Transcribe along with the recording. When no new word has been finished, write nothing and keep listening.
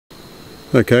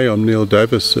Okay, I'm Neil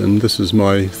Davis and this is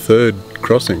my third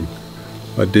crossing.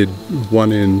 I did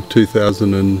one in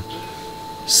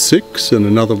 2006 and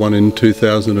another one in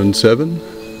 2007,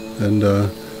 and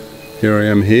here I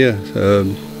am here,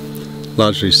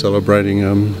 largely celebrating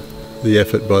the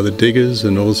effort by the diggers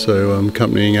and also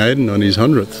accompanying Aidan on his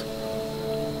 100th.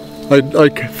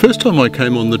 First time I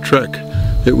came on the track,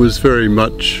 it was very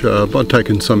much, I'd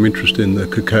taken some interest in the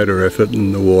Kokoda effort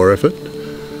and the war effort.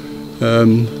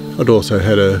 I'd also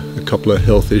had a couple of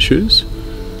health issues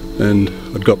and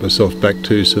I'd got myself back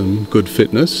to some good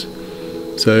fitness,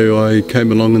 so I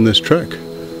came along on this track.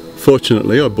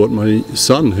 Fortunately, I brought my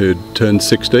son who'd turned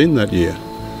 16 that year.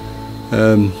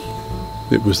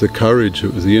 It was the courage,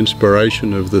 it was the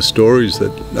inspiration of the stories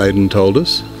that Aidan told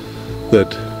us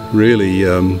that really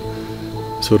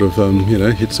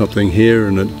hit something here,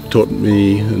 and it taught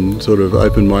me and sort of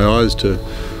opened my eyes to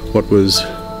what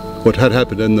had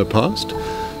happened in the past.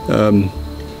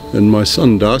 And my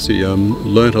son Darcy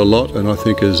learnt a lot, and I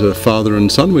think as a father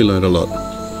and son we learnt a lot.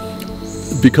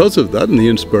 Because of that and the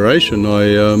inspiration,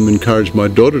 I encouraged my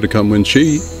daughter to come when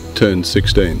she turned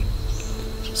 16.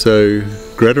 So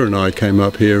Greta and I came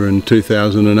up here in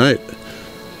 2008,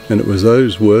 and it was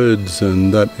those words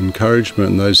and that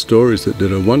encouragement and those stories that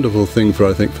did a wonderful thing for,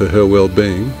 I think, for her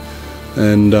well-being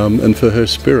and for her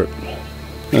spirit.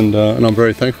 And I'm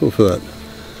very thankful for that.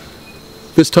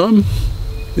 This time,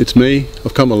 it's me.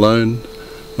 I've come alone.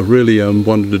 I really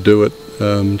wanted to do it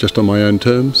just on my own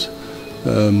terms.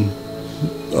 I'm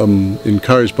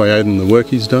encouraged by Aidan and the work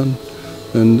he's done,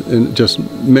 and it just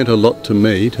meant a lot to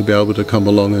me to be able to come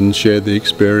along and share the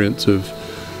experience of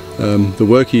the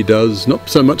work he does, not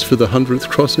so much for the 100th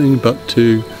crossing, but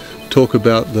to talk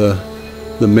about the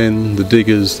men, the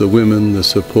diggers, the women, the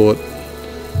support,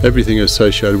 everything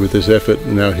associated with this effort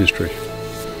in our history.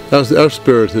 Our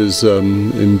spirit is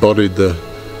embodied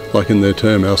like in their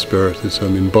term, our spirit has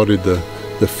embodied the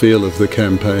feel of the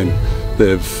campaign.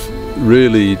 They've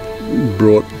really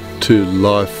brought to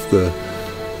life the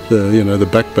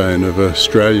backbone of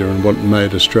Australia and what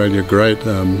made Australia great.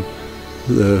 Our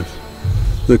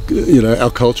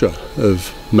culture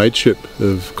of mateship,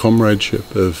 of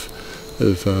comradeship, of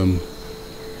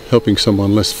helping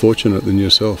someone less fortunate than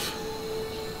yourself.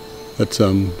 That's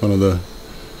one of the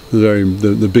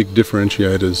big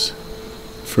differentiators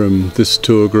from this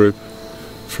tour group,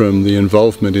 from the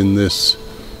involvement in this,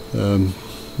 in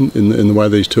the way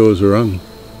these tours are run.